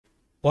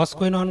What's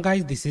going on,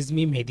 guys? This is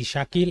me, Mehdi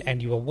Shakil,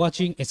 and you are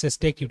watching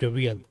SSTec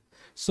tutorial.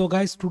 So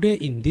guys, today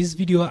in this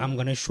video I'm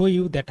gonna show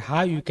you that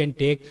how you can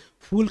take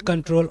full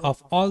control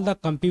of all the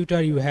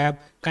computer you have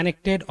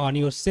connected on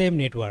your same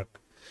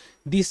network.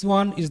 This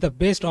one is the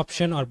best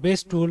option or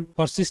best tool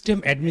for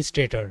system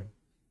administrator.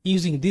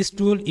 Using this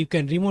tool you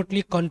can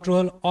remotely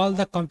control all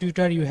the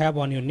computer you have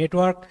on your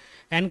network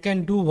and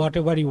can do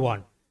whatever you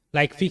want,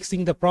 like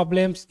fixing the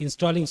problems,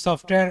 installing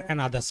software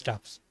and other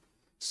stuffs.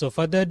 So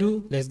further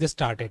ado, let's get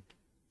started.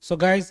 So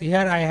guys,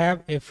 here I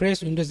have a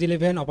fresh Windows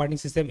 11 operating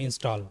system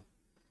installed.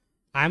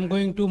 I am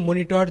going to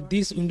monitor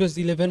this Windows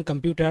 11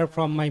 computer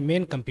from my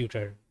main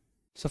computer.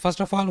 So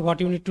first of all, what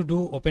you need to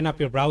do, open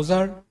up your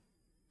browser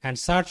and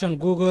search on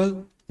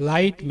Google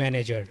Light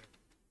Manager.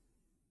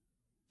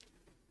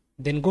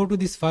 Then go to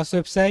this first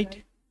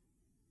website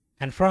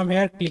and from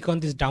here click on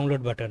this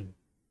download button.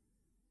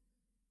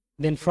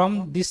 Then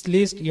from this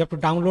list you have to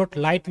download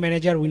Light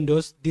Manager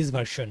Windows, this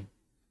version.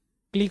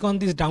 Click on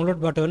this download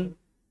button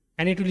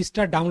and it will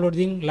start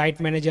downloading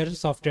Light Manager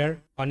software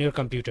on your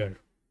computer.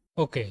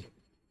 Okay,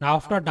 now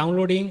after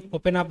downloading,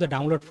 open up the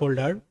download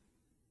folder.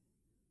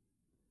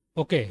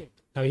 Okay,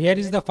 now here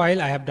is the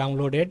file I have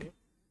downloaded.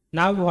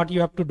 Now what you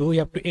have to do, you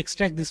have to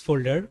extract this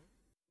folder,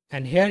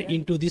 and here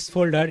into this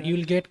folder you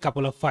will get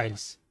couple of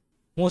files.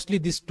 Mostly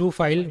these two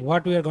files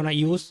what we are gonna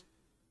use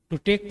to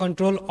take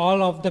control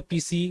all of the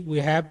PC we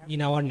have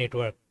in our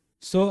network.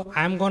 So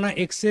I am gonna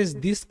access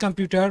this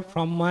computer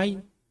from my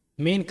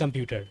main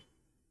computer.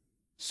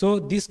 So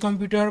this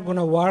computer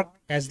gonna work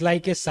as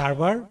like a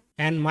server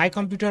and my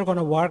computer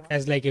gonna work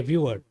as like a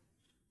viewer.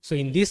 So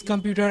in this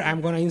computer I'm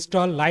gonna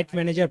install Light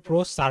Manager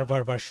Pro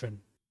server version.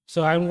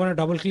 So I'm gonna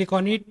double click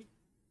on it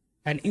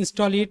and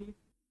install it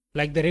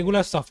like the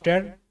regular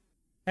software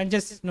and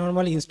just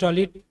normally install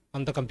it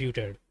on the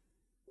computer.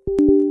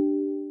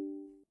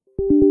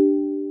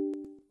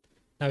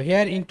 Now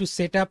here into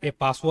set up a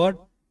password.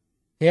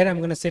 Here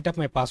I'm gonna set up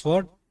my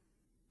password.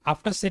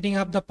 After setting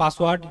up the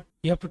password,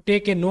 you have to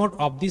take a note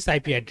of this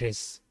IP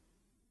address.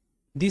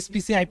 This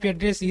PC IP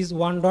address is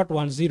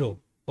 1.10.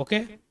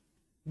 Okay.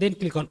 Then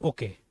click on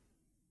OK.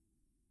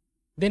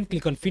 Then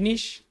click on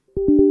finish.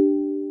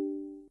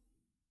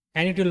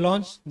 And it will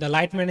launch the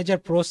Light Manager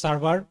Pro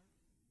server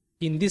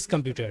in this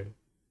computer.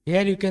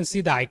 Here you can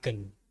see the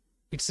icon.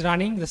 It's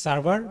running the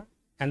server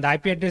and the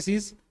IP address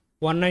is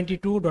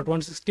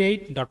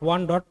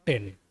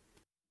 192.168.1.10.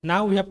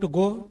 Now we have to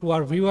go to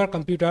our viewer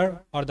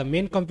computer or the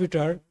main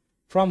computer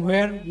from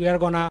where we are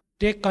gonna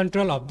take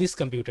control of this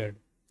computer.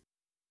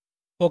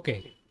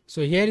 Okay,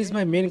 so here is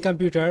my main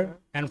computer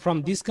and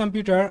from this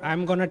computer I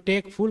am gonna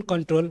take full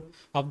control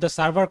of the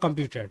server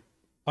computer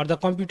or the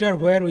computer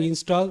where we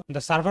install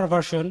the server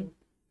version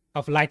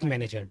of Light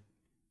Manager.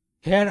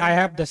 Here I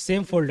have the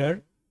same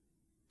folder.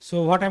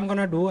 So what I'm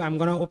gonna do, I'm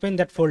gonna open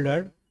that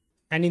folder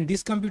and in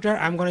this computer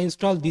I'm gonna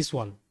install this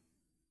one,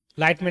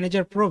 Light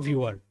Manager Pro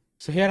Viewer.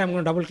 So here I'm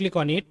gonna double click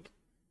on it,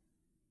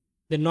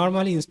 then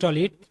normally install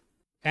it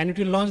and it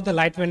will launch the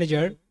Light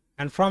Manager,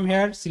 and from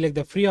here select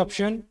the free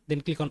option,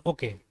 then click on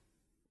OK.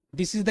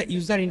 This is the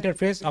user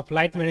interface of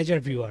Light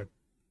Manager Viewer.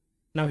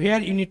 Now here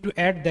you need to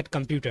add that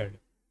computer.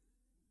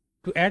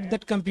 To add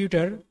that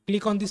computer,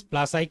 click on this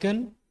plus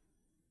icon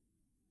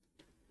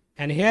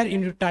and here you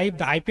need to type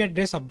the IP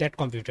address of that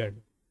computer.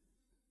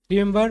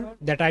 Remember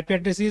that IP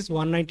address is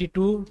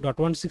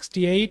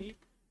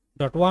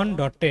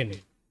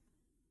 192.168.1.10.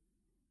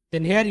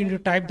 Then here you need to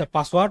type the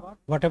password,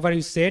 whatever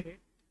you set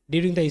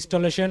during the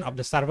installation of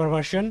the server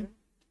version.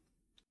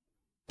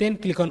 Then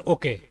click on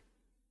OK.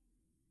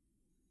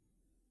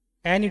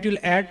 And it will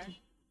add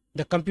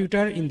the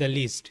computer in the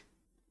list.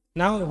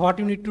 Now what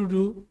you need to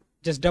do,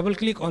 just double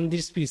click on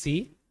this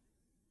PC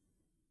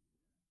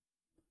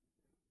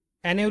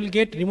and you will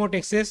get remote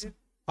access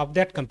of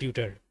that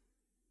computer.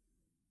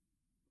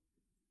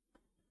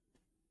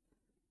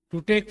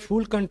 To take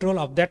full control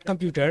of that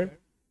computer,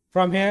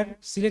 from here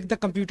select the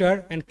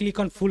computer and click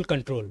on full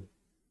control.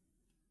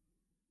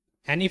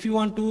 And if you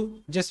want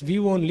to just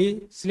view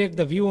only, select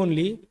the view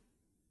only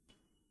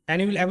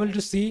and you will be able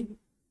to see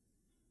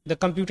the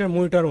computer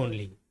monitor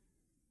only.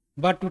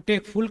 But to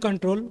take full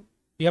control,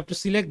 you have to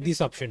select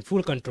this option,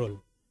 full control.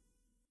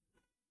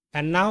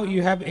 And now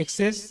you have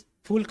access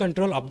full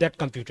control of that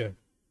computer.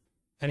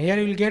 And here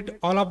you will get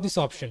all of this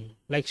option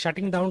like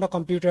shutting down the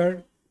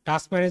computer,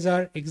 task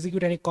manager,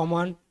 execute any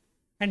command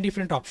and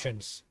different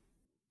options.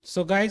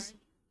 So guys,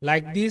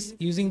 like this,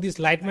 using this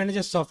Light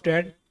Manager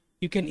software,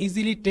 you can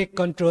easily take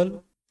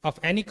control of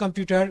any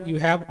computer you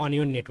have on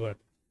your network.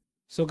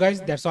 So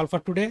guys, that's all for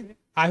today.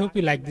 I hope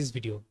you like this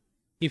video.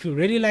 If you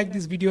really like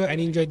this video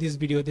and enjoyed this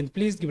video, then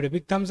please give it a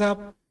big thumbs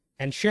up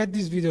and share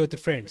this video with your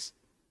friends.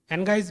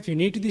 And guys, if you're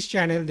new to this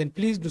channel, then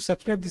please do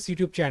subscribe this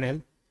YouTube channel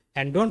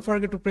and don't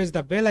forget to press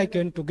the bell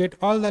icon to get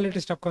all the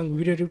latest upcoming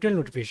video tutorial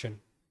notification.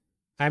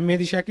 I'm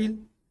Mehdi Shakil.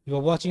 You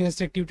are watching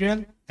SSTec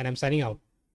tutorial and I'm signing out.